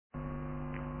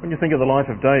When you think of the life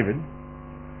of David,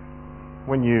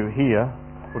 when you hear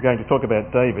we're going to talk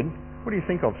about David, what do you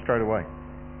think of straight away?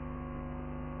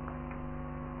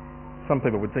 Some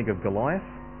people would think of Goliath.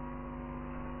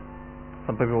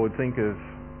 Some people would think of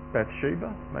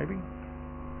Bathsheba, maybe.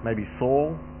 Maybe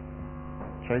Saul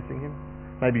chasing him.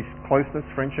 Maybe closeness,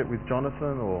 friendship with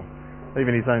Jonathan, or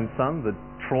even his own son, the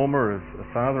trauma of a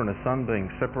father and a son being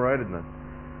separated and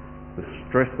the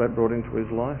stress that brought into his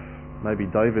life. Maybe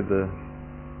David the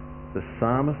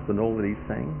psalmist and all that he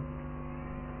sang.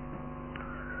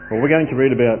 Well, we're going to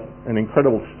read about an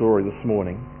incredible story this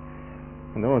morning,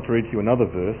 and I want to read to you another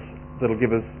verse that'll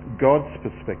give us God's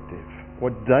perspective,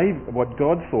 what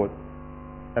God thought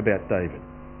about David.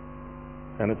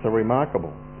 And it's a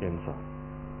remarkable insight.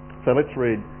 So let's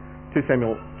read 2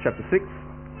 Samuel chapter 6.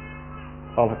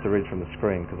 I'll have to read from the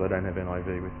screen because I don't have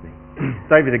NIV with me.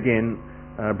 David again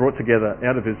brought together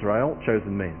out of Israel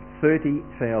chosen men,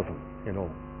 30,000 in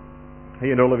all. He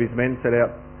and all of his men set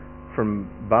out from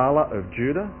Baalah of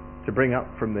Judah to bring up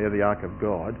from there the ark of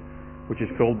God, which is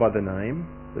called by the name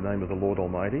of the Lord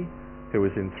Almighty, who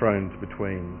is enthroned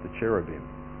between the cherubim.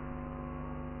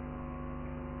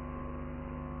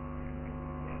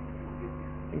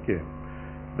 Thank you.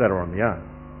 That are on the ark.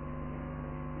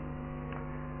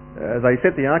 They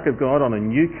set the ark of God on a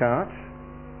new cart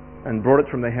and brought it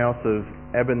from the house of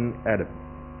Abinadab,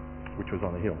 which was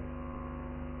on a hill.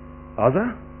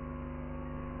 Uzzah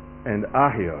and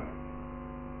Ahio,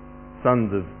 sons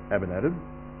of Abinadab,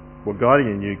 were guiding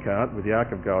a new cart with the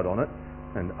ark of God on it,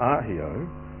 and Ahio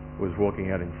was walking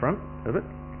out in front of it.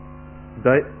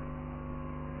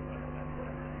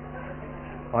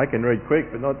 I can read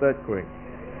quick, but not that quick.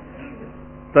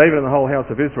 David and the whole house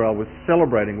of Israel was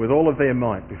celebrating with all of their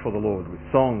might before the Lord, with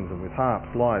songs and with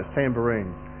harps, lyres,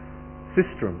 tambourines,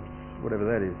 sistrums, whatever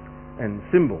that is, and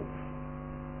cymbals.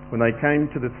 When they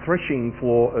came to the threshing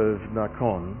floor of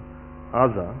Nacon,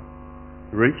 Uzzah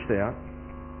reached out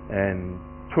and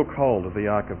took hold of the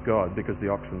ark of God because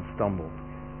the oxen stumbled.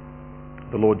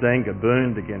 The Lord's anger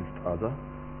burned against Uzzah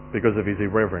because of his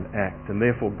irreverent act, and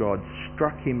therefore God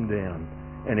struck him down,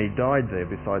 and he died there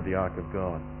beside the ark of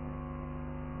God.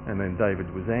 And then David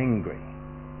was angry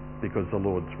because the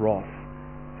Lord's wrath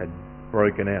had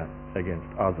broken out against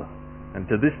Uzzah. And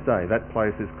to this day, that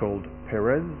place is called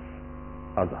Perez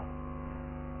Uzzah.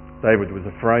 David was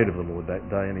afraid of the Lord that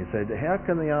day, and he said, "How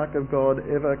can the ark of God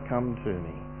ever come to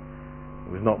me?"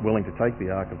 He was not willing to take the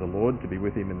ark of the Lord to be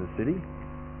with him in the city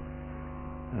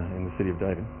of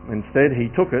David. Instead, he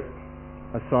took it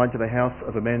aside to the house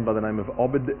of a man by the name of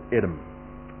Obed-Edom,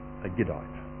 a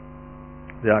Gittite.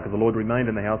 The ark of the Lord remained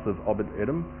in the house of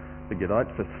Obed-Edom, the Gittite,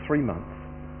 for 3 months,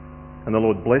 and the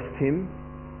Lord blessed him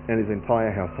and his entire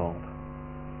household.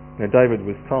 Now David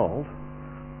was told,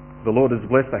 "The Lord has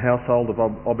blessed the household of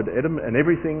Obed-Edom and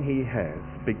everything he has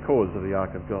because of the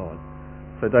ark of God."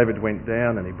 So David went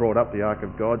down and he brought up the ark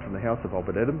of God from the house of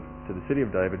Obed-Edom to the city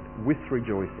of David with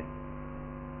rejoicing.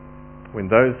 When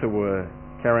those who were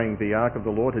carrying the ark of the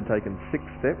Lord had taken 6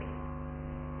 steps,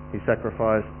 he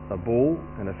sacrificed a bull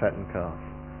and a fattened calf.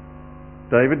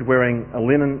 David, wearing a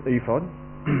linen ephod,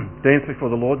 danced before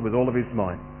the Lord with all of his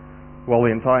might, while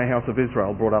the entire house of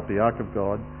Israel brought up the ark of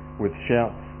God with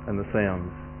shouts and the sounds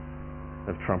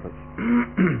of trumpets.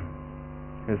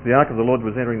 As the ark of the Lord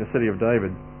was entering the city of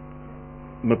David,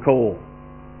 Michal,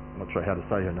 I'm not sure how to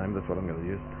say her name, that's what I'm going to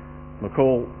use,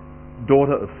 Michal,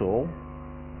 daughter of Saul,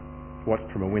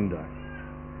 watched from a window.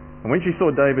 And when she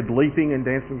saw David leaping and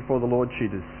dancing before the Lord, she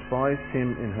despised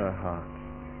him in her heart.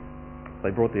 They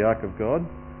brought the ark of God,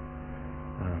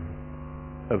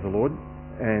 of the Lord,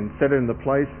 and set it in the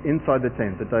place inside the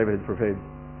tent that David had prepared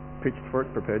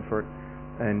for it,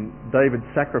 and David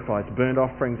sacrificed burnt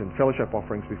offerings and fellowship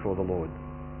offerings before the Lord.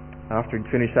 After he'd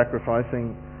finished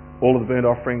sacrificing all of the burnt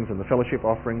offerings and the fellowship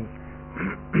offerings,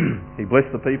 he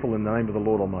blessed the people in the name of the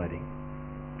Lord Almighty.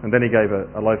 And then he gave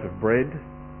a loaf of bread,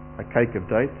 a cake of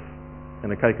dates,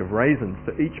 and a cake of raisins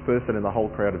to each person in the whole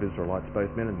crowd of Israelites, both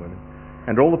men and women.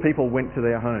 And all the people went to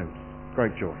their homes.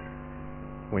 Great joy.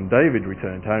 When David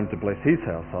returned home to bless his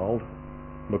household,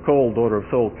 Michal, daughter of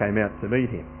Saul, came out to meet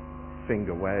him,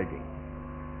 finger wagging.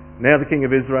 Now the king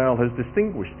of Israel has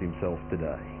distinguished himself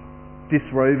today,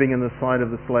 disrobing in the sight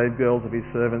of the slave girls of his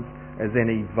servants as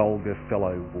any vulgar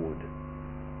fellow would.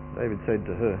 David said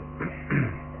to her,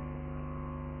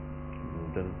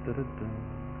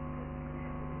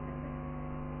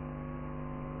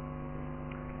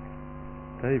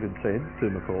 David said to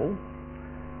Michal,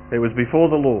 "It was before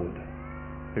the Lord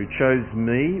who chose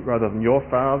me rather than your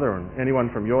father and anyone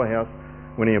from your house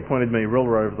when he appointed me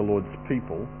ruler over the Lord's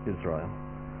people, Israel.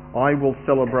 I will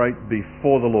celebrate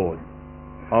before the Lord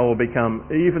I will become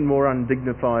even more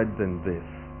undignified than this,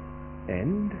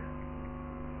 and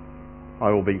I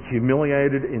will be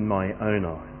humiliated in my own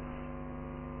eyes.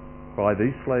 By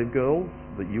these slave girls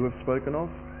that you have spoken of,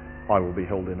 I will be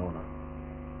held in honour.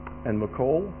 And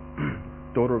Michal,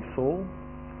 daughter of Saul,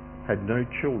 had no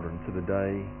children to the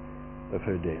day of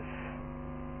her death.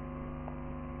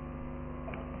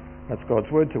 That's God's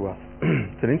word to us.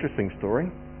 It's an interesting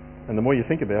story, and the more you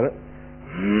think about it,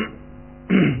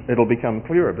 it'll become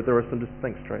clearer. But there are some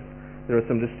There are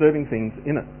some disturbing things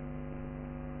in it.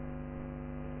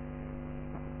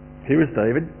 Here is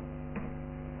David,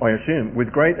 I assume,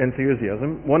 with great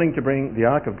enthusiasm, wanting to bring the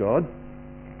Ark of God,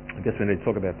 I guess we need to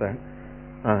talk about that,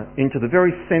 into the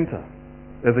very centre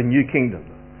of a new kingdom.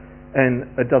 And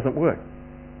it doesn't work.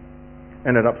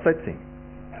 And it upsets him.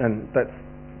 And that's,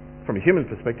 from a human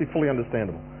perspective, fully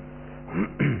understandable.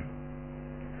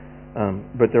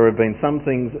 But there have been some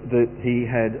things that he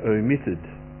had omitted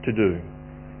to do,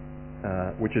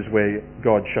 which is where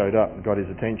God showed up and got his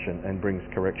attention and brings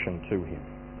correction to him.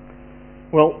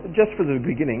 Well, just for the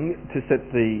beginning, to set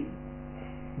the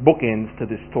bookends to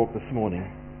this talk this morning,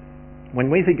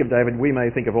 when we think of David, we may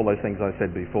think of all those things I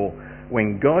said before.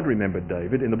 When God remembered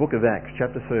David, in the book of Acts,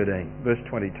 chapter 13, verse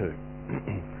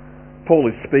 22, Paul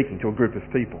is speaking to a group of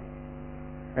people,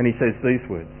 and he says these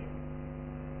words,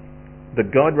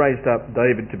 that God raised up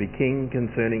David to be king,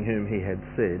 concerning whom he had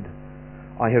said,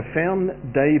 I have found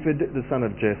David the son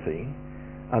of Jesse,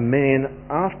 a man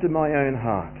after my own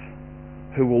heart,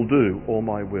 who will do all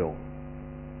my will.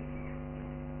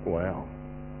 Wow.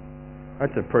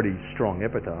 That's a pretty strong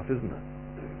epitaph, isn't it?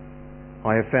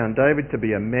 I have found David to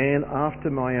be a man after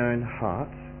my own heart,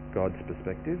 God's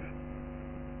perspective,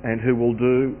 and who will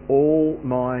do all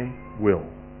my will.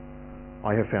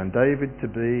 I have found David to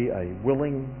be a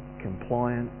willing,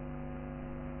 compliant,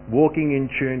 walking in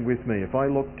tune with me. If I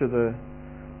look to the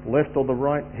left or the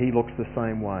right, he looks the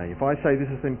same way. If I say this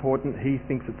is important, he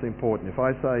thinks it's important. If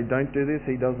I say don't do this,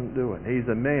 he doesn't do it. He's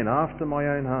a man after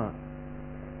my own heart.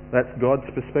 That's God's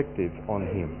perspective on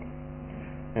him.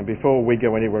 And before we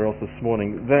go anywhere else this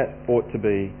morning, that ought to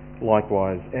be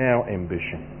likewise our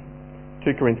ambition.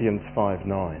 2 Corinthians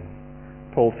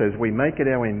 5:9. Paul says, we make it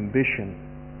our ambition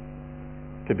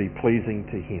to be pleasing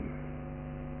to him.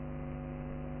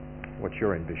 What's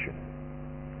your ambition?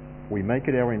 We make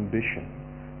it our ambition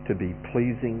to be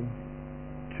pleasing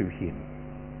to him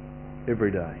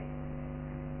every day.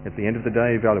 At the end of the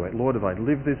day, evaluate, Lord, have I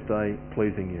lived this day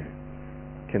pleasing you?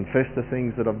 Confess the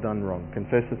things that I've done wrong.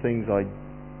 Confess the things I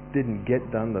didn't get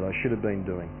done that I should have been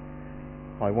doing.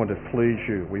 I want to please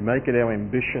you. We make it our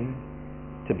ambition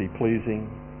to be pleasing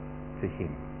to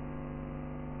him.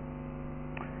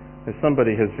 As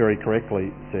somebody has very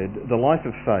correctly said, the life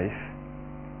of faith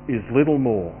is little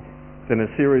more than a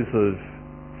series of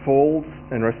falls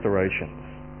and restorations,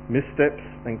 missteps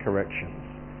and corrections,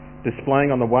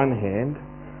 displaying on the one hand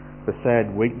the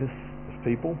sad weakness of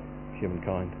people,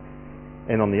 humankind,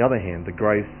 and on the other hand the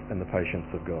grace and the patience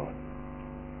of God.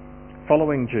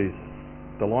 Following Jesus,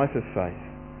 the life of faith,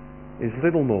 is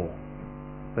little more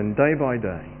than day by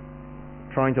day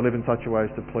trying to live in such a way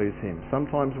as to please him.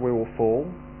 Sometimes we will fall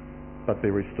but be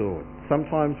restored.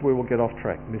 Sometimes we will get off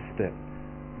track, misstep,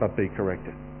 but be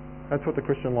corrected. That's what the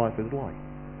Christian life is like.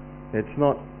 It's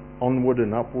not onward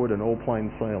and upward and all plain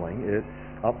sailing. It's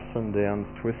ups and downs,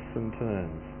 twists and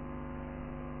turns.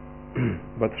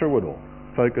 But through it all,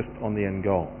 focused on the end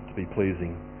goal, to be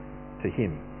pleasing to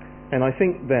him. And I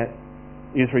think that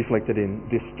is reflected in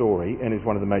this story and is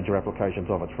one of the major applications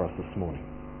of it for us this morning.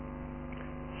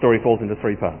 The story falls into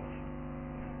three parts.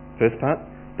 First part,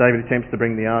 David attempts to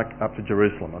bring the ark up to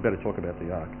Jerusalem. I better talk about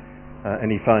the ark.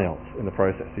 And he fails in the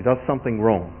process. He does something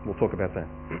wrong. We'll talk about that.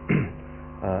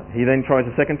 He then tries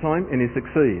a second time and he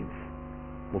succeeds.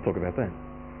 We'll talk about that.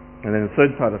 And then the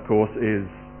third part, of course, is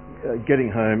getting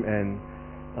home and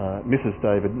Mrs.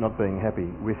 David not being happy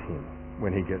with him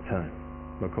when he gets home.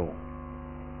 Michal.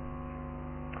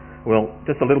 Well,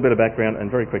 just a little bit of background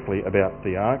and very quickly about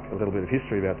the ark, a little bit of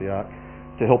history about the ark,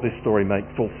 to help this story make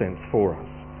full sense for us.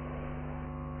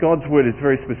 God's word is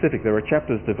very specific. There are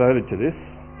chapters devoted to this,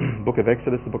 book of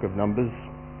Exodus, the book of Numbers,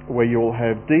 where you'll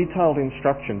have detailed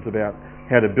instructions about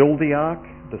how to build the ark,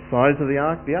 the size of the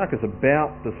ark. The ark is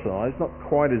about the size, not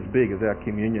quite as big as our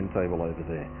communion table over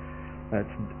there.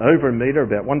 It's over a metre,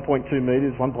 about 1.2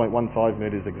 metres, 1.15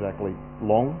 metres exactly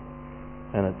long,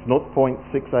 and it's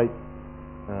 0.68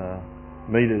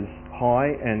 metres high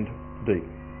and deep.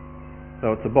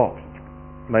 So it's a box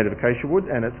made of acacia wood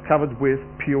and it's covered with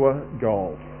pure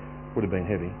gold. Would have been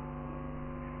heavy.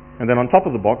 And then on top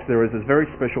of the box there is this very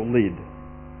special lid.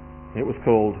 It was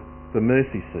called the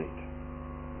mercy seat.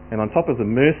 And on top of the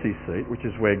mercy seat, which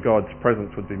is where God's presence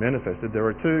would be manifested, there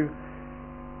are two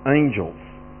angels,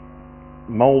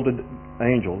 moulded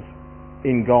angels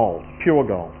in gold, pure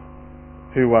gold,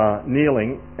 who are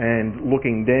kneeling and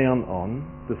looking down on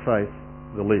the face,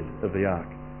 the lid of the ark.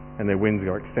 And their wings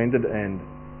are extended and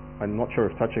I'm not sure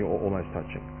if touching or almost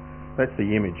touching. That's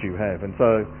the image you have. And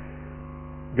so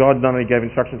God not only gave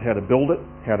instructions how to build it,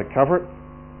 how to cover it,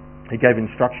 he gave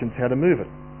instructions how to move it.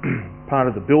 Part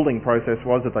of the building process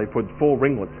was that they put 4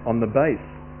 ringlets on the base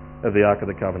of the Ark of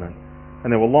the Covenant. And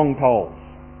there were long poles,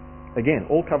 again,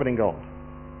 all covered in gold.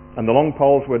 And the long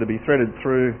poles were to be threaded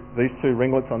through these 2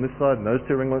 ringlets on this side and those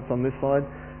 2 ringlets on this side.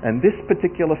 And this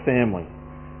particular family,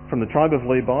 from the tribe of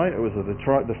Levi, it was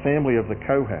the family of the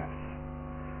Kohaths.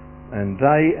 And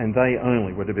they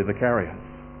only were to be the carriers.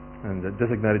 And at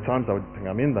designated times they would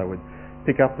come in, they would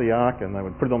pick up the ark and they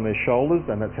would put it on their shoulders,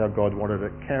 and that's how God wanted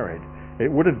it carried. It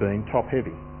would have been top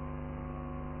heavy.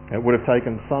 It would have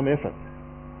taken some effort.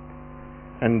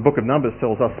 And the book of Numbers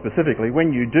tells us specifically,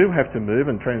 when you do have to move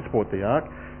and transport the ark,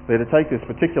 they're to take this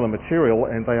particular material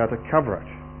and they are to cover it.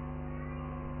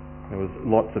 There was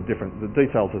lots of different, the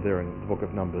details are there in the book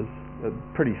of Numbers, a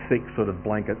pretty thick sort of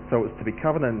blanket, so it was to be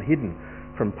covered and hidden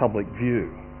from public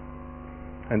view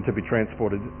and to be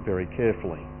transported very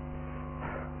carefully.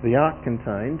 The ark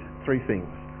contained 3 things.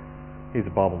 Here's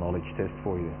a Bible knowledge test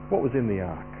for you. What was in the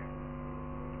ark?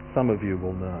 Some of you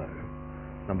will know.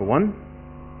 Number 1,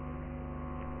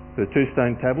 the 2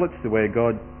 stone tablets where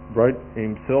God wrote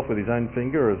himself with his own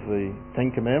finger as the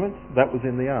 10 Commandments. That was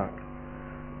in the ark.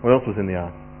 What else was in the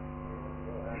ark?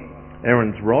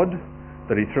 Aaron's rod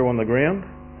that he threw on the ground,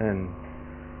 and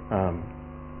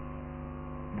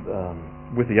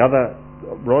with the other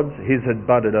rods, his had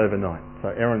budded overnight.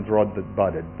 So Aaron's rod that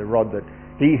budded, the rod that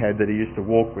he had that he used to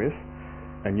walk with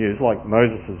and use, like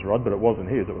Moses' rod, but it wasn't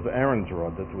his, it was Aaron's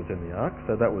rod that was in the ark,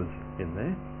 so that was in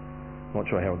there. Not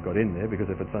sure how it got in there, because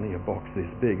if it's only a box this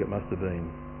big, it must have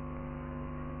been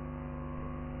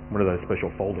one of those special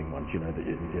folding ones, you know, that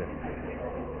you can get.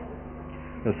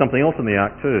 There's something else in the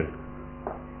ark too.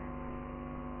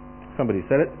 Somebody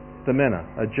said it, the manna,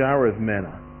 a jar of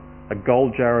manna, a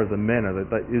gold jar of the manna that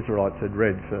the Israelites had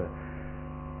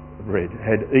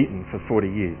had eaten for 40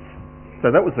 years.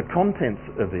 So that was the contents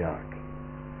of the ark.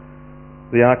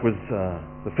 The ark was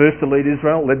the first to lead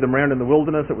Israel, led them around in the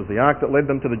wilderness. It was the ark that led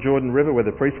them to the Jordan River where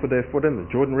the priests put their foot in.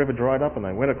 The Jordan River dried up and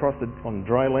they went across on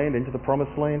dry land into the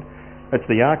promised land. It's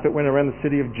the ark that went around the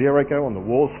city of Jericho and the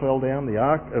walls fell down. The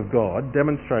ark of God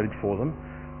demonstrated for them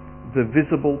the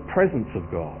visible presence of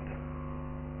God.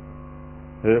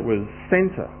 It was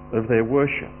centre of their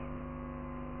worship.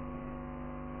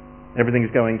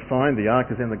 Everything's going fine. The ark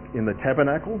is in the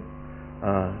tabernacle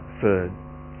for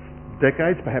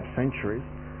decades, perhaps centuries.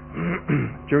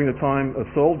 During the time of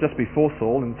Saul, just before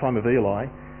Saul, in the time of Eli,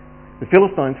 the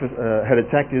Philistines had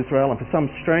attacked Israel, and for some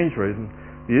strange reason,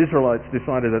 the Israelites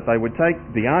decided that they would take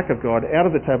the ark of God out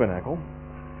of the tabernacle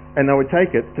and they would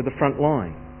take it to the front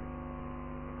line.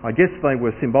 I guess they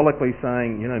were symbolically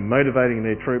saying, motivating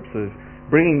their troops of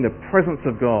bringing the presence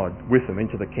of God with them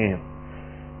into the camp.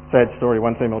 Sad story,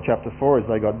 1 Samuel chapter 4, as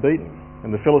they got beaten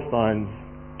and the Philistines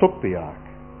took the ark.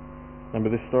 Remember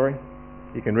this story?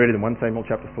 You can read it in 1 Samuel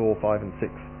chapter 4, 5 and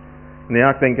 6. And the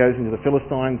ark then goes into the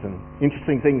Philistines, and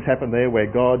interesting things happen there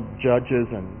where God judges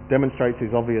and demonstrates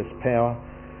his obvious power.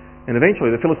 And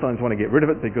eventually the Philistines want to get rid of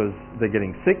it because they're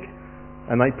getting sick,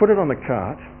 and they put it on a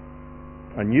cart,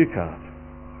 a new cart,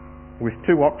 with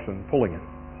 2 oxen pulling it.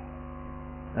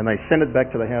 And they send it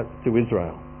back to the house, to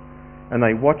Israel. And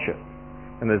they watch it.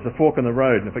 And there's a fork in the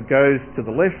road, and if it goes to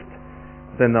the left,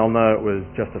 then they'll know it was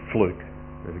just a fluke.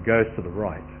 If it goes to the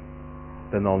right,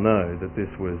 then they'll know that this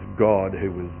was God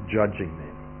who was judging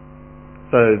them.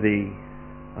 So the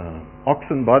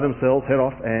oxen by themselves head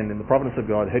off, and in the providence of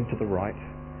God head to the right.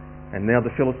 And now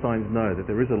the Philistines know that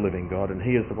there is a living God, and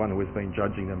he is the one who has been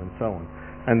judging them, and so on.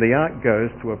 And the ark goes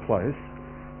to a place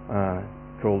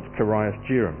called Kiriath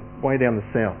Jearim, way down the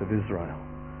south of Israel.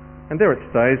 And there it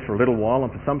stays for a little while,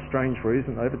 and for some strange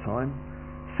reason, over time,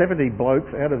 70 blokes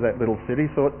out of that little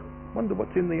city thought, wonder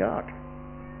what's in the ark.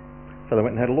 So they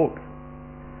went and had a look.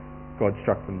 God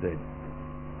struck them dead.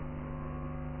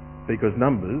 Because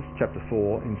Numbers chapter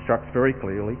 4 instructs very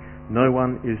clearly, no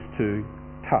one is to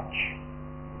touch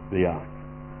the ark.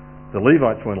 The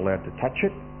Levites weren't allowed to touch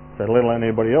it, so let alone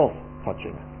anybody else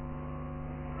touching it.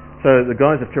 So the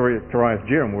guys of Kiriath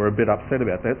Jearim were a bit upset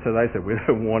about that, so they said, we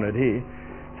don't want it here.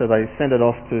 So they sent it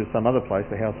off to some other place,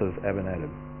 the house of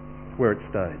Abinadab, where it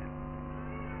stayed.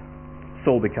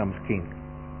 Saul becomes king.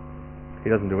 He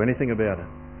doesn't do anything about it.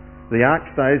 The ark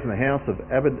stays in the house of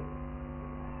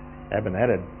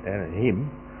Abinadab and him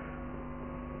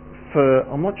for,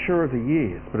 I'm not sure of the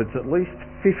years, but it's at least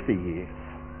 50 years,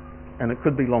 and it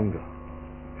could be longer.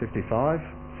 55,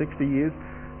 60 years,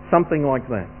 something like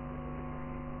that.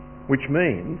 Which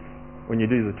means, when you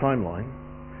do the timeline,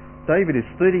 David is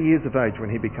 30 years of age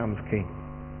when he becomes king.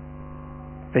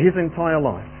 For his entire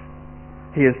life,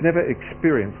 he has never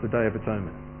experienced the Day of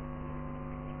Atonement.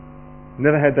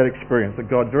 Never had that experience that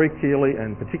God very clearly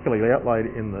and particularly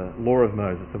outlaid in the law of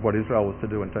Moses of what Israel was to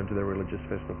do in terms of their religious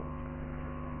festivals.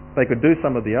 They could do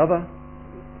some of the other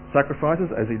sacrifices,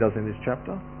 as he does in this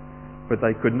chapter, but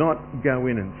they could not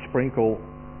go in and sprinkle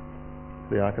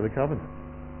the Ark of the Covenant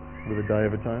with the Day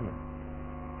of Atonement.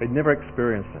 They'd never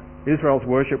experienced it. Israel's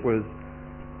worship was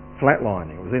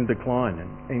flatlining, it was in decline,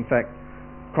 and in fact,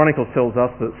 Chronicles tells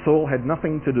us that Saul had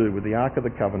nothing to do with the Ark of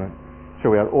the Covenant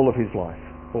throughout all of his life,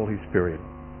 all his period.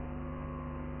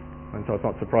 And so it's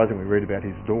not surprising we read about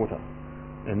his daughter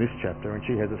in this chapter, and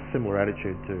she has a similar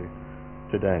attitude to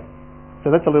Dad. So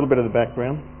that's a little bit of the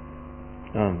background.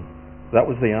 That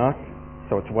was the Ark,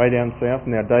 so it's way down south.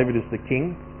 Now David is the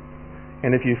king.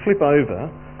 And if you flip over,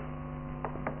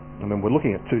 I mean, we're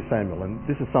looking at 2 Samuel, and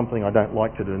this is something I don't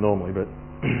like to do normally, but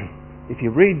if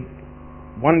you read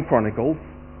 1 Chronicles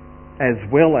as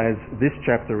well as this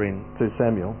chapter in 2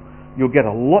 Samuel, you'll get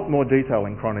a lot more detail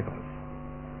in Chronicles.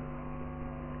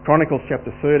 Chronicles chapter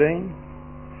 13,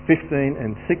 15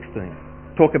 and 16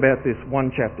 talk about this one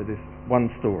chapter, this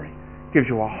one story. Gives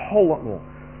you a whole lot more.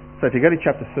 So if you go to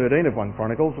chapter 13 of 1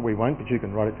 Chronicles, we won't, but you can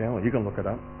write it down or you can look it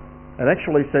up. It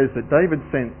actually says that David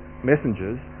sent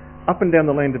messengers up and down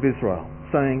the land of Israel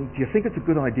saying, do you think it's a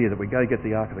good idea that we go get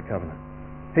the Ark of the Covenant?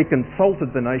 He consulted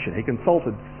the nation. He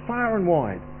consulted far and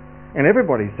wide. And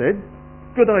everybody said,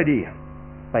 good idea.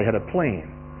 They had a plan.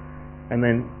 And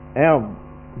then our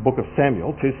book of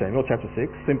Samuel, 2 Samuel chapter 6,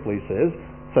 simply says,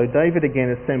 so David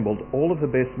again assembled all of the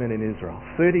best men in Israel,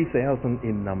 30,000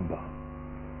 in number.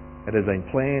 It had been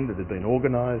planned, it had been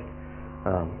organised,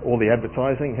 all the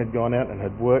advertising had gone out and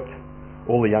had worked,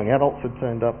 all the young adults had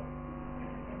turned up,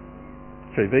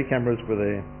 TV cameras were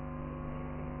there,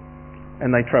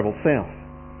 and they travelled south,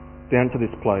 down to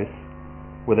this place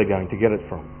where they're going to get it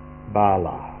from,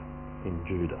 Baalah in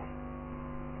Judah,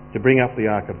 to bring up the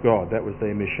Ark of God. That was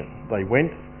their mission. They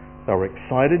went, they were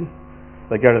excited,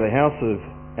 they go to the house of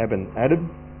Abin-Adab.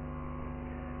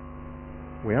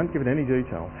 We aren't given any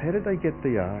details. How did they get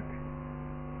the Ark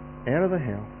out of the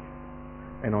house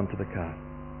and onto the cart?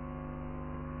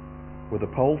 Were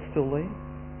the poles still there?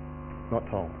 Not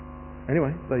told.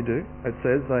 Anyway, they do. It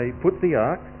says they put the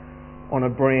Ark on a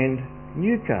brand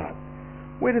new cart.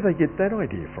 Where did they get that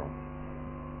idea from?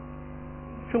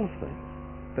 Philistines.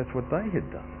 That's what they had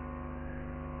done.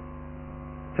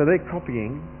 So they're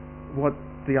copying what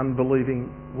the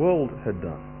unbelieving world had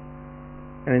done.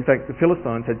 And in fact, the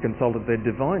Philistines had consulted their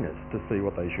diviners to see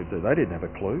what they should do. They didn't have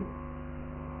a clue.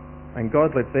 And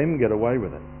God let them get away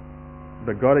with it.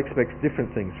 But God expects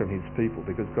different things from his people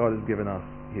because God has given us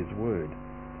his word.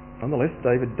 Nonetheless,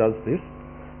 David does this.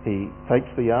 He takes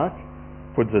the ark,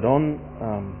 puts it on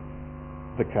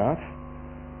the cart,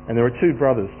 and there are 2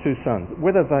 brothers, 2 sons.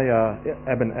 Whether they are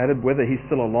Abin-Adab, whether he's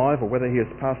still alive or whether he has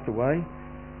passed away,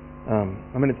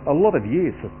 it's a lot of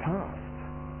years have passed.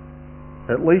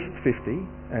 At least 50,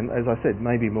 and as I said,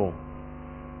 maybe more.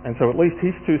 And so at least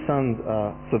his 2 sons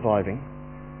are surviving.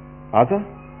 Uzzah,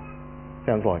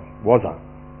 sounds like Wazza,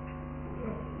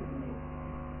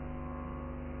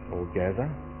 or Gaza.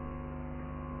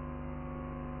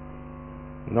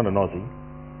 Not an Aussie.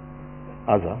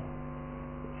 Uzzah.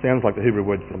 Sounds like the Hebrew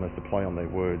word for them is to play on their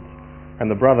words. And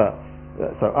the brother,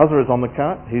 so Uzzah is on the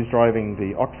cart, he's driving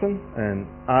the oxen, and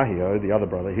Ahio, the other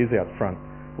brother, he's out front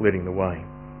leading the way.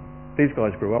 These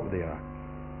guys grew up with the ark.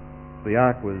 The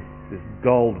ark was this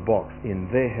gold box in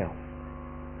their house.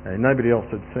 And nobody else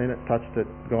had seen it, touched it,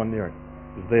 gone near it.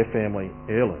 It was their family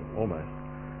heirloom, almost.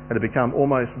 It had become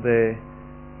almost their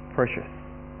precious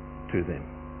to them.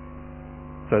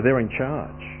 So they're in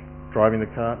charge, driving the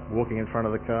cart, walking in front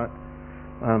of the cart.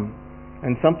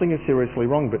 And something is seriously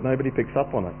wrong, but nobody picks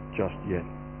up on it just yet.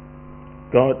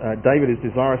 David is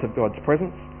desirous of God's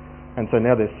presence, and so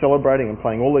now they're celebrating and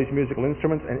playing all these musical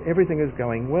instruments, and everything is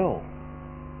going well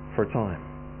for a time.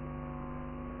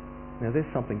 Now there's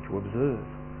something to observe.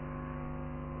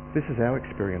 This is our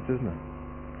experience, isn't it?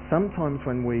 Sometimes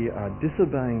when we are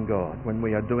disobeying God, when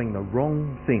we are doing the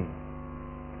wrong thing,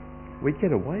 we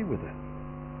get away with it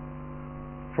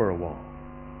for a while.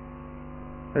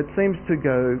 It seems to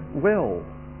go well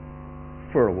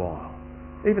for a while,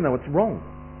 even though it's wrong.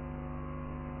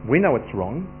 We know it's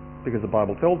wrong because the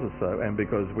Bible tells us so and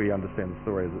because we understand the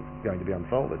story as it's going to be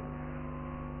unfolded.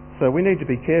 So we need to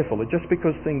be careful that just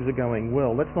because things are going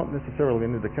well, that's not necessarily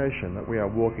an indication that we are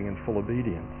walking in full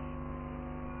obedience.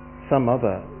 Some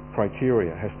other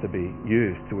criteria has to be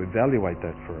used to evaluate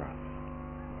that for us.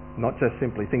 Not just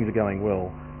simply things are going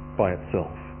well by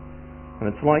itself. And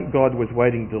it's like God was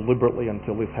waiting deliberately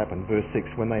until this happened. Verse 6,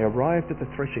 when they arrived at the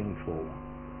threshing floor,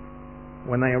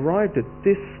 when they arrived at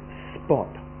this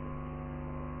spot,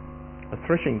 a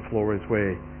threshing floor is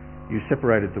where you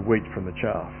separated the wheat from the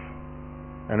chaff.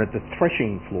 And at the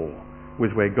threshing floor was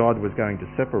where God was going to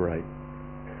separate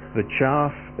the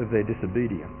chaff of their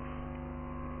disobedience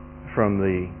from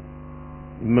the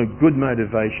good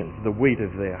motivations, the wheat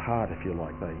of their heart, if you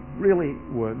like. They really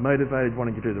were motivated,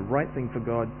 wanting to do the right thing for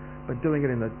God, but doing it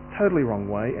in a totally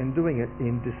wrong way and doing it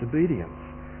in disobedience.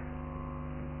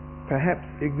 Perhaps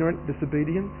ignorant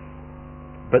disobedience,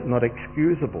 but not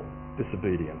excusable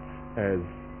disobedience, as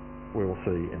we will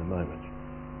see in a moment.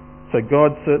 So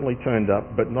God certainly turned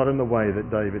up, but not in the way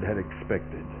that David had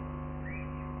expected.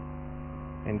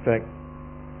 In fact,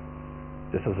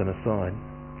 just as an aside,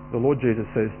 the Lord Jesus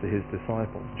says to his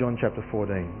disciples, John chapter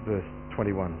 14, verse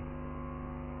 21,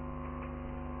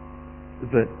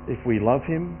 that if we love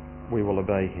him, we will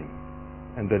obey him.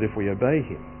 And that if we obey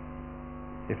him,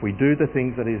 if we do the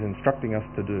things that he's instructing us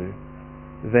to do,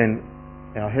 then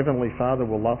our Heavenly Father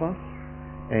will love us,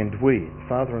 and we, the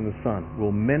Father and the Son,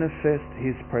 will manifest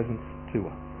his presence to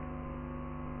us.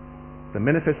 The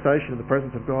manifestation of the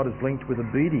presence of God is linked with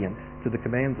obedience to the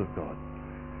commands of God.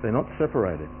 They're not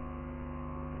separated.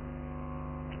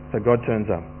 So God turns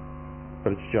up,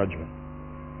 but it's judgment.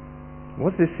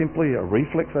 Was this simply a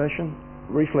reflex action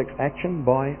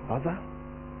by Uzzah?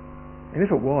 And if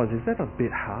it was, is that a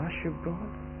bit harsh of God?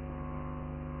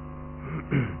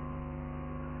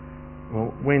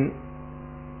 Well,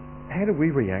 how do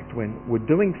we react when we're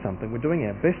doing something, we're doing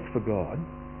our best for God,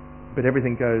 but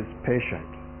everything goes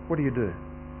pear-shaped? What do you do?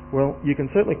 Well, you can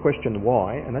certainly question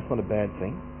why, and that's not a bad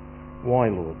thing.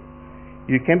 Why, Lord?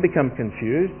 You can become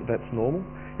confused, that's normal.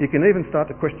 You can even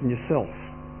start to question yourself,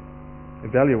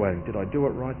 evaluating, did I do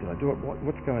it right? Did I do it right?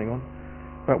 What's going on?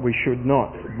 But we should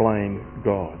not blame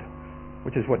God,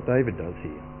 which is what David does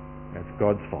here. That's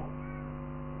God's fault.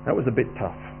 That was a bit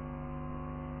tough.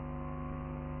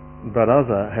 But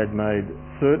Uzzah had made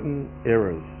certain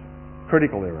errors,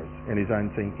 critical errors, in his own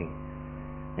thinking.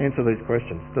 Answer these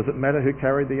questions. Does it matter who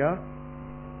carried the ark?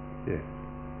 Yes.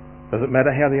 Does it matter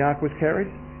how the ark was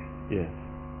carried? Yes.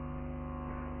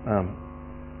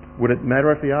 Would it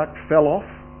matter if the ark fell off?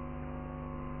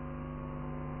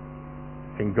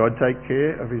 Can God take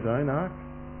care of his own ark?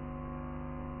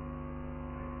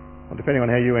 Well, depending on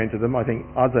how you answer them, I think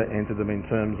Uzzah answered them in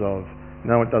terms of,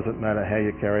 no, it doesn't matter how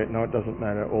you carry it, no, it doesn't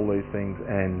matter all these things,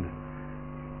 and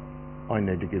I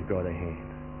need to give God a hand.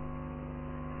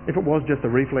 If it was just a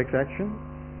reflex action,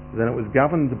 then it was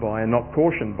governed by and not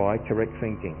cautioned by correct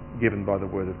thinking given by the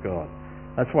Word of God.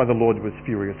 That's why the Lord was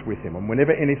furious with him. And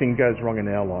whenever anything goes wrong in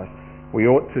our life, we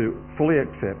ought to fully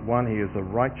accept, one, he is a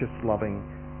righteous, loving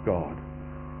God.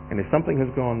 And if something has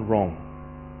gone wrong,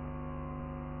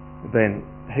 then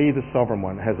he, the sovereign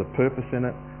one, has a purpose in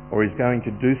it, or he's going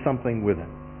to do something with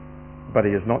it. But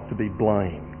he is not to be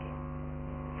blamed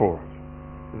for it.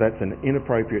 That's an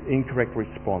inappropriate, incorrect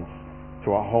response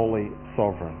to a holy,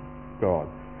 sovereign God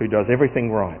who does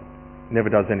everything right, never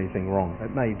does anything wrong.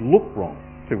 It may look wrong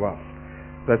to us.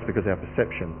 That's because our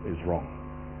perception is wrong.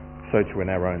 So too in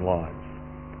our own lives.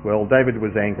 Well, David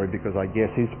was angry because I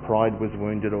guess his pride was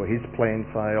wounded or his plan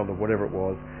failed or whatever it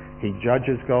was. He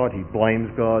judges God, he blames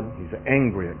God, he's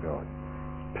angry at God,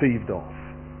 peeved off.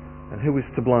 And who is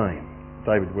to blame?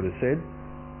 David would have said,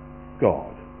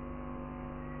 God.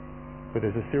 But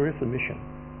there's a serious omission.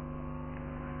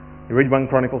 You read 1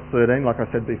 Chronicles 13, like I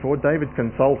said before, David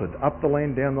consulted up the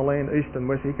land, down the land, east and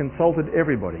west. He consulted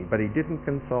everybody, but he didn't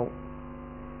consult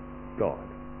God.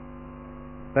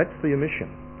 That's the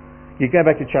omission. You go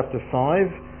back to chapter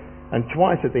 5, and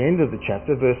twice at the end of the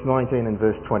chapter, verse 19 and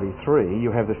verse 23,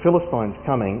 you have the Philistines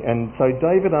coming, and so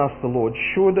David asked the Lord,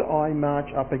 should I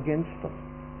march up against them?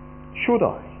 Should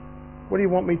I? What do you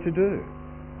want me to do?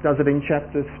 Does it in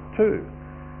chapter 2.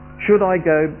 Should I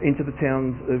go into the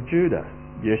towns of Judah?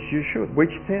 Yes, you should.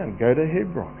 Which town? Go to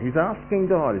Hebron. He's asking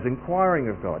God, he's inquiring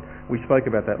of God. We spoke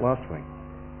about that last week.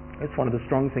 That's one of the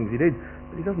strong things he did,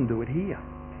 but he doesn't do it here.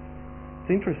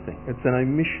 It's interesting. It's an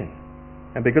omission.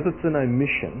 And because it's an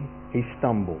omission, he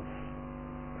stumbles.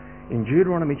 In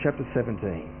Deuteronomy chapter 17,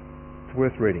 it's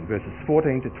worth reading, verses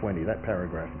 14 to 20, that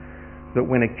paragraph, that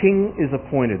when a king is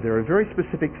appointed, there are very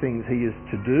specific things he is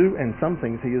to do and some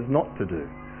things he is not to do.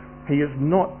 He is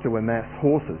not to amass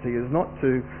horses. He is not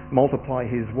to multiply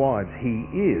his wives. He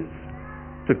is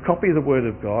to copy the Word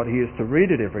of God, he is to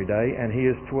read it every day, and he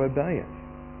is to obey it.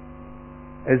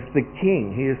 As the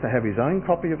king, he is to have his own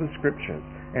copy of the Scriptures,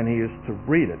 and he is to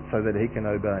read it so that he can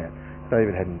obey it.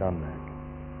 David hadn't done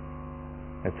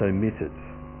that. It's omitted.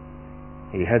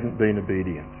 He hadn't been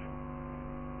obedient.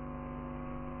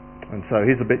 And so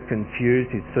he's a bit confused,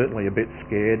 he's certainly a bit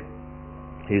scared,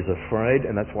 he's afraid,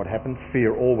 and that's what happens.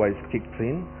 Fear always kicks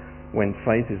in when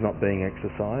faith is not being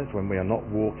exercised, when we are not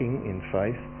walking in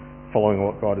faith, following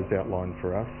what God has outlined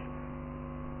for us.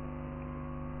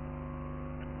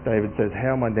 David says,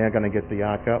 how am I now going to get the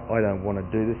ark up? I don't want to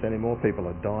do this anymore. People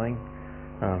are dying.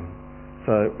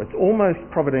 So it's almost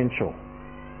providential.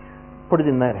 Put it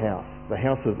in that house, the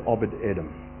house of Obed-Edom.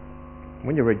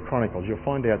 When you read Chronicles, you'll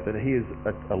find out that he is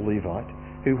a Levite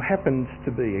who happens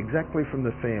to be exactly from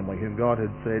the family whom God had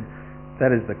said,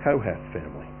 that is the Kohath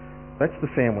family. That's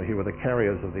the family who were the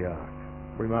carriers of the ark.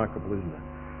 Remarkable, isn't it?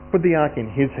 Put the ark in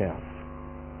his house.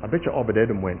 I bet you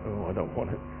Obed-Edom went, oh, I don't want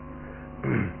it.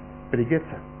 But he gets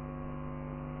it.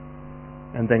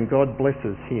 And then God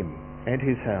blesses him and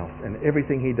his house and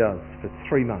everything he does for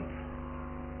 3 months.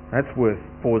 That's worth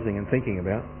pausing and thinking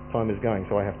about. Time is going,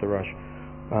 so I have to rush.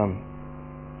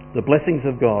 The blessings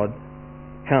of God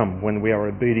come when we are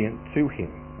obedient to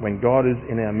him. When God is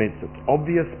in our midst, it's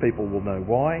obvious, people will know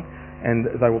why, and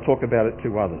they will talk about it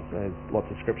to others. There's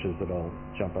lots of scriptures that I'll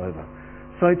jump over.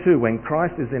 So too, when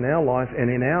Christ is in our life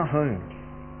and in our homes,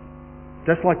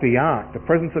 just like the ark, the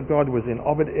presence of God was in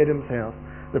Obed-Edom's house,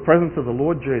 the presence of the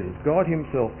Lord Jesus, God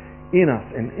himself in us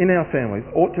and in our families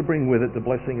ought to bring with it the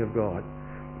blessing of God,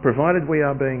 provided we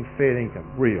are being fair income,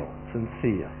 real,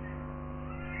 sincere,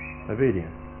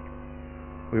 obedient.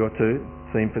 We ought to,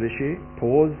 theme for this year,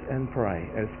 pause and pray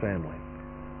as family.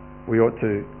 We ought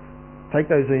to take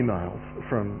those emails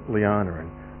from Liana and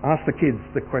ask the kids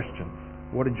the questions.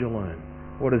 What did you learn?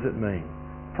 What does it mean?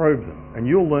 Probe them, and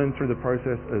you'll learn through the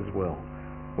process as well.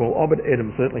 Well,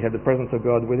 Obed-Edom certainly had the presence of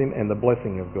God with him and the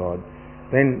blessing of God.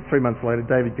 Then 3 months later,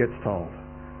 David gets told,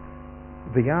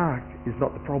 the ark is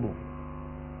not the problem.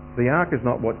 The ark is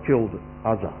not what killed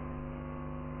Uzzah.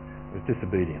 It was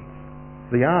disobedience.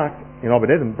 The ark in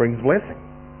Obed-Edom brings blessing.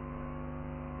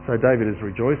 So David is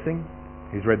rejoicing.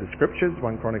 He's read the scriptures.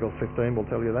 1 Chronicles 15 will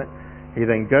tell you that. He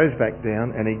then goes back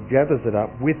down and he gathers it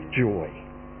up with joy.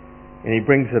 And he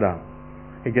brings it up.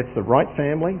 He gets the right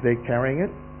family. They're carrying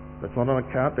it. It's not on a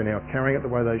cart. They're now carrying it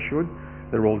the way they should.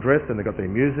 They're all dressed and they've got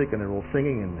their music and they're all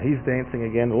singing and he's dancing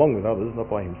again along with others, not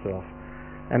by himself.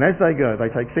 And as they go,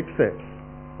 they take 6 steps.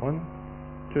 1,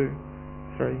 2,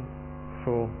 3,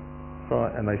 4,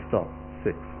 5, and they stop.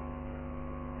 6.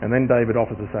 And then David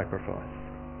offers a sacrifice.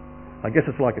 I guess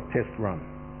it's like a test run.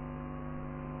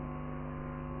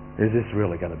 Is this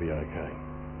really going to be okay?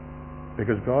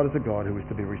 Because God is a God who is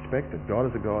to be respected. God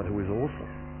is a God who is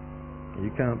awesome.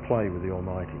 You can't play with the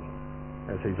Almighty,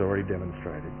 as he's already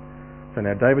demonstrated. So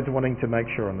now David's wanting to make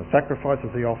sure on the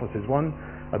sacrifices he offers is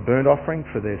 1, a burnt offering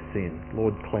for their sin.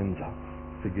 Lord, cleanse us,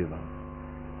 forgive us.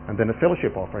 And then a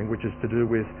fellowship offering, which is to do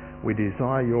with, we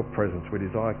desire your presence, we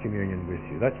desire communion with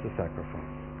you. That's the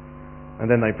sacrifice. And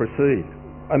then they proceed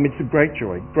amidst great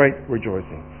joy, great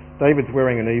rejoicing. David's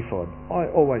wearing an ephod.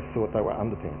 I always thought they were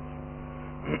underpants.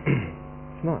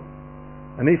 It's not.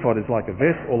 An ephod is like a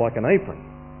vest or like an apron.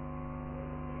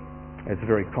 It's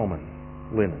very common,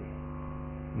 linen,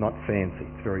 not fancy,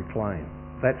 it's very plain.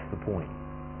 That's the point.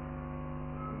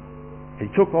 He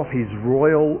took off his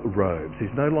royal robes. He's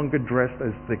no longer dressed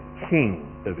as the king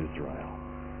of Israel.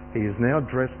 He is now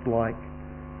dressed like,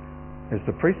 as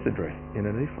the priests are dressed in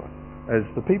an ephod, as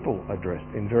the people are dressed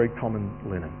in very common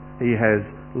linen. He has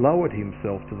lowered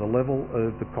himself to the level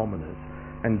of the commoners.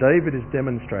 And David is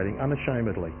demonstrating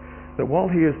unashamedly that while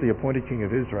he is the appointed king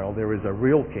of Israel, there is a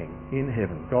real king in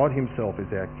heaven. God himself is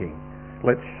our king.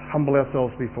 Let's humble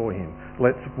ourselves before him.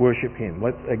 Let's worship him.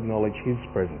 Let's acknowledge his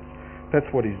presence. That's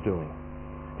what he's doing.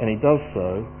 And he does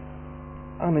so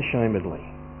unashamedly,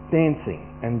 dancing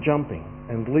and jumping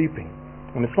and leaping.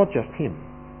 And it's not just him.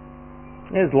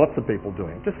 There's lots of people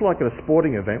doing it. Just like at a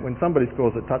sporting event, when somebody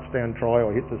scores a touchdown try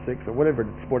or hits a 6 or whatever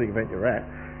sporting event you're at,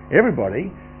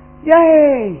 everybody,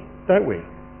 yay, don't we?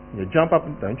 You jump up,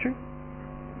 don't you?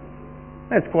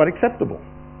 That's quite acceptable.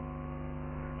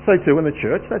 So too in the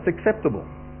church, that's acceptable.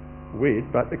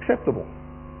 Weird, but acceptable.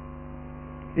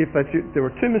 There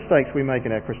are 2 mistakes we make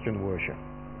in our Christian worship.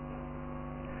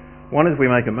 One is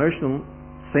we make emotional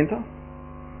centre,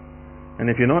 and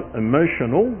if you're not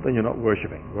emotional, then you're not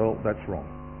worshipping. Well, that's wrong.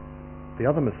 The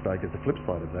other mistake is the flip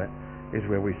side of that, is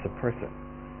where we suppress it.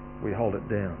 We hold it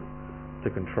down to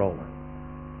control it.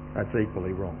 That's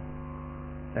equally wrong.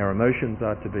 Our emotions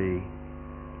are to be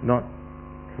not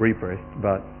repressed,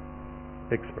 but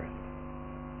expressed,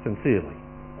 sincerely,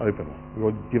 openly. We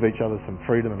would give each other some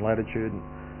freedom and latitude and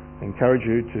encourage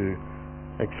you to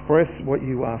express what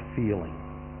you are feeling.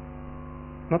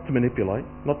 Not to manipulate,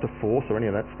 not to force or any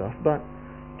of that stuff, but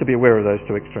to be aware of those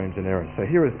two extremes and errors. So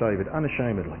here is David,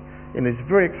 unashamedly, in this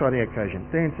very exciting occasion,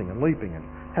 dancing and leaping and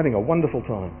having a wonderful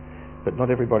time, but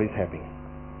not everybody's happy.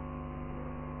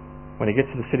 When he gets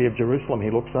to the city of Jerusalem, he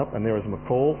looks up and there is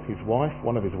Michal, his wife,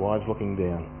 one of his wives, looking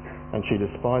down, and she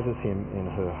despises him in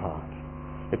her heart.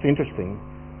 It's interesting.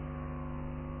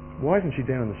 Why isn't she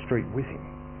down in the street with him?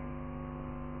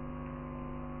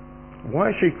 Why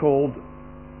is she called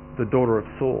the daughter of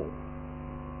Saul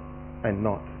and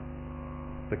not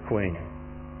the queen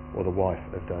or the wife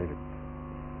of David?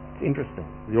 It's interesting.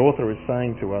 The author is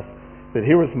saying to us that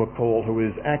here is Michal, who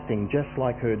is acting just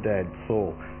like her dad,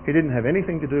 Saul. He didn't have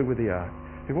anything to do with the ark.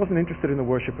 He wasn't interested in the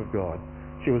worship of God.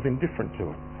 She was indifferent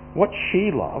to it. What she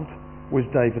loved was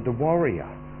David the warrior,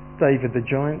 David the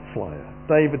giant slayer,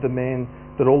 David the man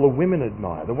that all the women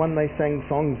admire, the one they sang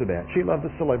songs about. She loved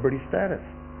the celebrity status.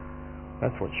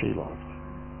 That's what she loved.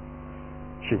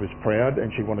 She was proud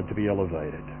and she wanted to be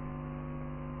elevated.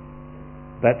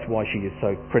 That's why she is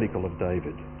so critical of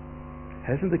David.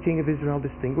 Hasn't the king of Israel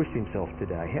distinguished himself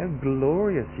today? How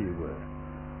glorious you were.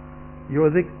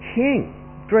 You're the king,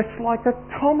 dressed like a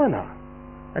commoner.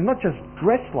 And not just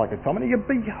dressed like a commoner, you're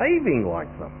behaving like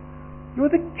them. You're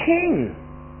the king.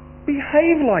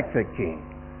 Behave like the king.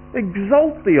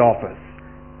 Exalt the office.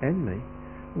 And me.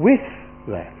 With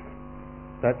that.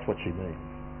 That's what she means.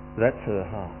 That's her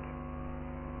heart.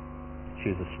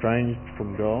 She's estranged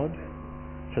from God.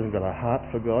 She hasn't got a heart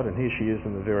for God, and here she is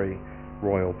in the very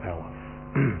royal palace.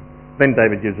 Then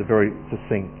David gives a very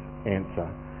succinct answer.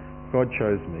 God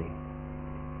chose me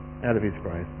out of his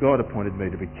grace. God appointed me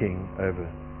to be king over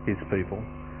his people.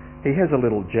 He has a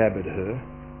little jab at her.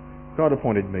 God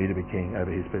appointed me to be king over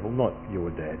his people, not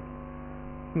your dad.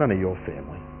 None of your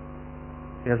family.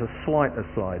 He has a slight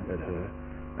aside at her.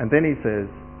 And then he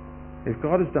says, if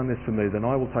God has done this for me, then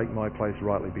I will take my place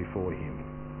rightly before him.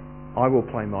 I will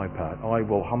play my part. I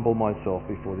will humble myself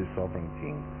before this sovereign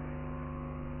king.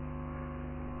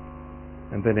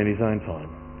 And then in his own time,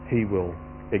 he will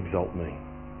exalt me.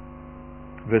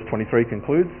 Verse 23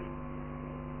 concludes,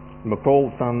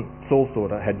 Michal's son, Saul's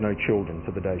daughter, had no children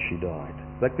to the day she died.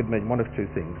 That could mean one of two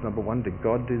things. Number one, did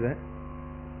God do that?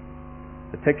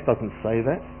 The text doesn't say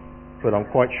that, but I'm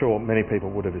quite sure many people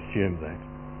would have assumed that.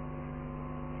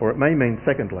 Or it may mean,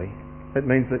 secondly, it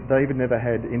means that David never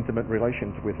had intimate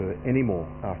relations with her anymore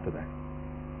after that.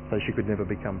 So she could never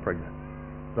become pregnant.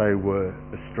 They were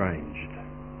estranged.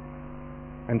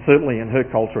 And certainly in her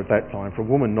culture at that time, for a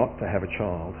woman not to have a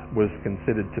child was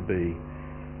considered to be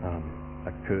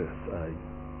a curse, a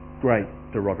great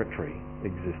derogatory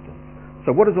existence.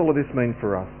 So what does all of this mean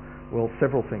for us? Well,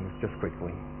 several things, just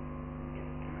quickly.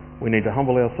 We need to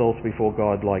humble ourselves before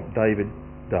God like David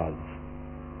does.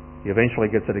 He eventually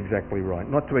gets it exactly right.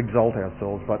 Not to exalt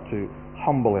ourselves, but to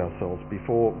humble ourselves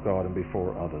before God and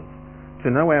before others. To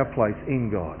know our place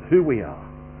in God, who we are.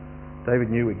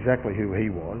 David knew exactly who he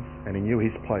was, and he knew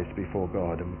his place before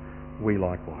God, and we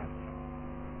likewise.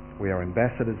 We are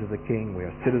ambassadors of the King, we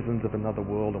are citizens of another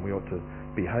world, and we ought to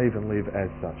behave and live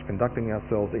as such, conducting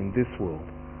ourselves in this world,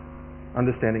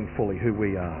 understanding fully who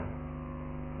we are.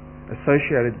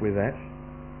 Associated with that,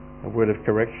 a word of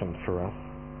correction for us.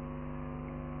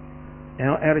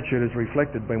 Our attitude is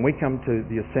reflected when we come to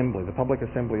the assembly, the public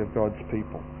assembly of God's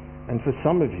people. And for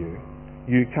some of you,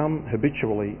 you come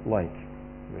habitually late.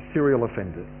 You're serial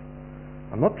offenders.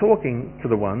 I'm not talking to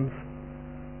the ones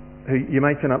who you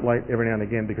may turn up late every now and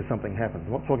again because something happens.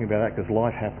 I'm not talking about that because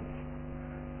life happens.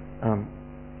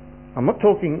 I'm not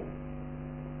talking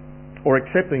or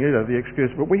accepting either the excuse,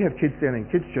 but we have kids down in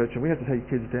kids' church and we have to take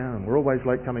kids down and we're always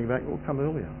late coming back. Well, come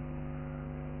earlier.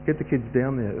 Get the kids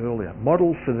down there earlier.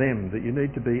 Model for them that you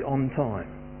need to be on time.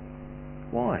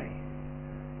 Why?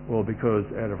 Well, because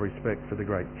out of respect for the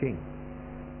great King,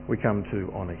 we come to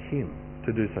honour him,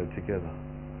 to do so together.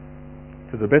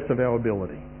 To the best of our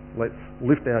ability, let's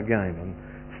lift our game and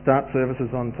start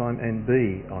services on time and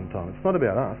be on time. It's not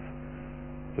about us,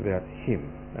 it's about him.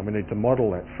 And we need to model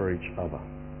that for each other.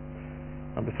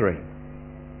 Number 3.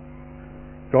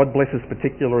 God blesses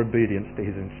particular obedience to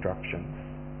his instructions.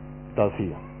 Does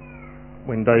here.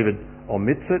 When David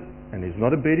omits it and is not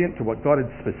obedient to what God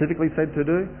had specifically said to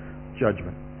do,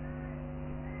 judgment.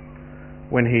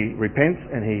 When he repents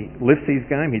and he lifts his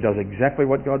game, he does exactly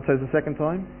what God says the second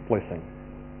time, blessing.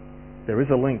 There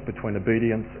is a link between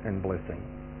obedience and blessing.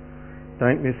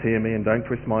 Don't mishear me and don't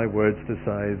twist my words to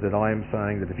say that I am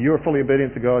saying that if you are fully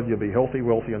obedient to God, you'll be healthy,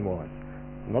 wealthy and wise.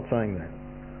 I'm not saying that.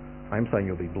 I'm saying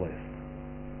you'll be blessed.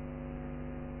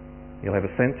 You'll have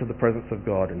a sense of the presence of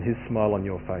God and His smile on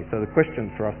your face. So the question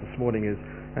for us this morning is,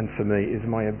 and for me, is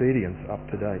my obedience up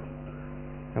to date?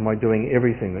 Am I doing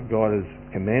everything that God has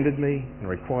commanded me and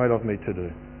required of me to do?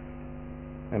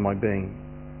 Am I being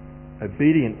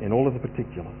obedient in all of the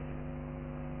particulars?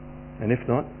 And if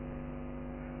not,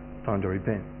 time to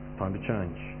repent, time to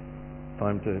change,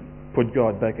 time to put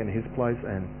God back in His place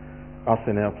and us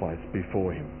in our place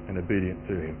before Him and obedient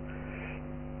to Him.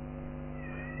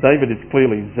 David is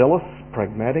clearly zealous,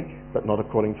 pragmatic, but not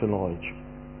according to knowledge.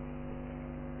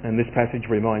 And this passage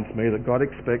reminds me that God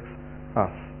expects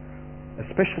us,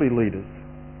 especially leaders,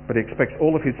 but He expects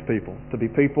all of His people to be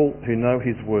people who know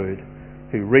His word,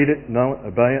 who read it, know it,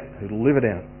 obey it, who live it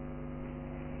out.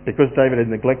 Because David had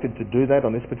neglected to do that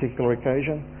on this particular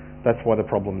occasion, that's why the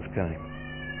problems came.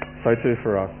 So too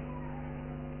for us.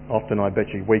 Often, I bet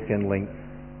you, weekend links,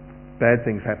 bad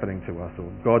things happening to us, or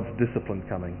God's discipline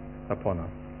coming upon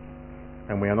us.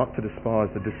 And we are not to despise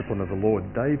the discipline of the Lord.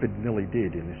 David nearly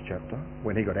did in this chapter.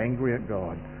 When he got angry at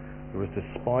God, he was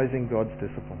despising God's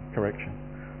discipline, correction.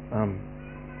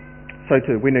 So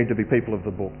too, we need to be people of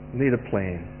the book. You need a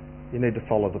plan. You need to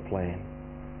follow the plan.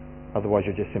 Otherwise,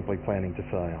 you're just simply planning to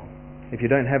fail. If you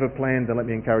don't have a plan, then let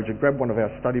me encourage you, grab one of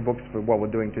our study books for what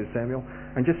we're doing 2 Samuel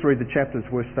and just read the chapters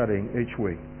we're studying each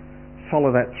week.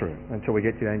 Follow that through until we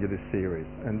get to the end of this series,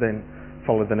 and then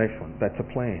follow the next one. That's a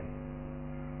plan.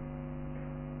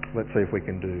 Let's see if we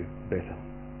can do better.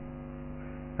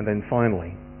 And then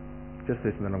finally, just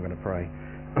this and then I'm going to pray.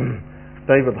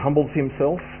 David humbles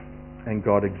himself and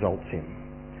God exalts him,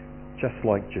 just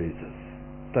like Jesus.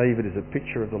 David is a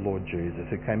picture of the Lord Jesus,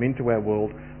 who came into our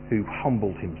world, who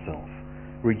humbled himself,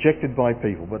 rejected by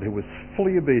people, but who was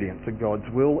fully obedient to God's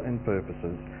will and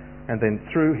purposes. And then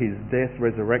through his death,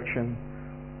 resurrection,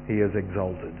 he is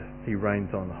exalted. He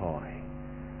reigns on high.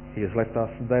 He has left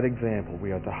us that example.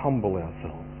 We are to humble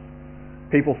ourselves.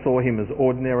 People saw him as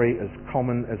ordinary, as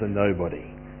common, as a nobody,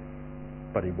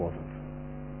 but he wasn't.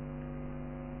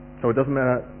 So it doesn't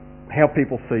matter how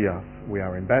people see us. We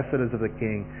are ambassadors of the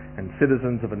King and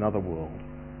citizens of another world.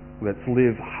 Let's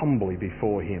live humbly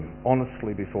before him,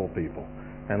 honestly before people,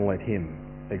 and let him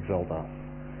exalt us.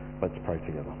 Let's pray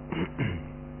together.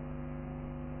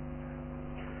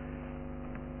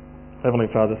 Heavenly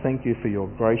Father, thank you for your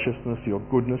graciousness, your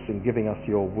goodness in giving us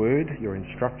your word, your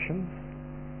instructions.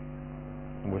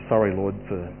 And we're sorry, Lord,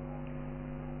 for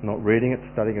not reading it,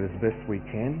 studying it as best we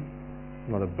can,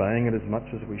 not obeying it as much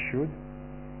as we should.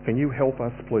 Can you help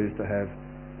us, please, to have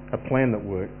a plan that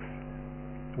works,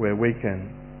 where we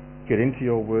can get into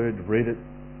your word, read it,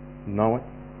 know it,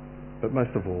 but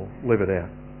most of all, live it out,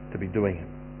 to be doing it.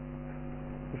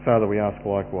 Father, we ask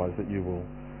likewise that you will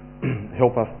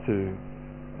help us to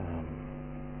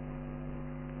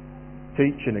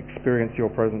teach and experience your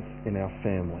presence in our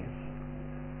families,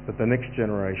 that the next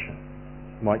generation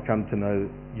might come to know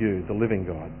you, the living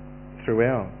God, through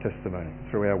our testimony,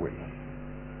 through our witness.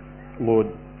 Lord,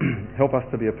 help us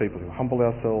to be a people who humble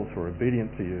ourselves, who are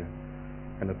obedient to you,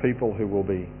 and a people who will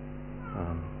be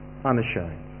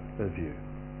unashamed of you.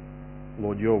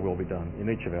 Lord, your will be done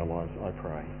in each of our lives, I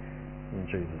pray. In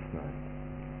Jesus' name.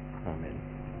 Amen.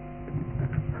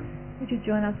 Would you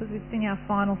join us as we sing our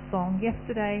final song,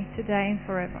 Yesterday, Today and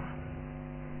Forever?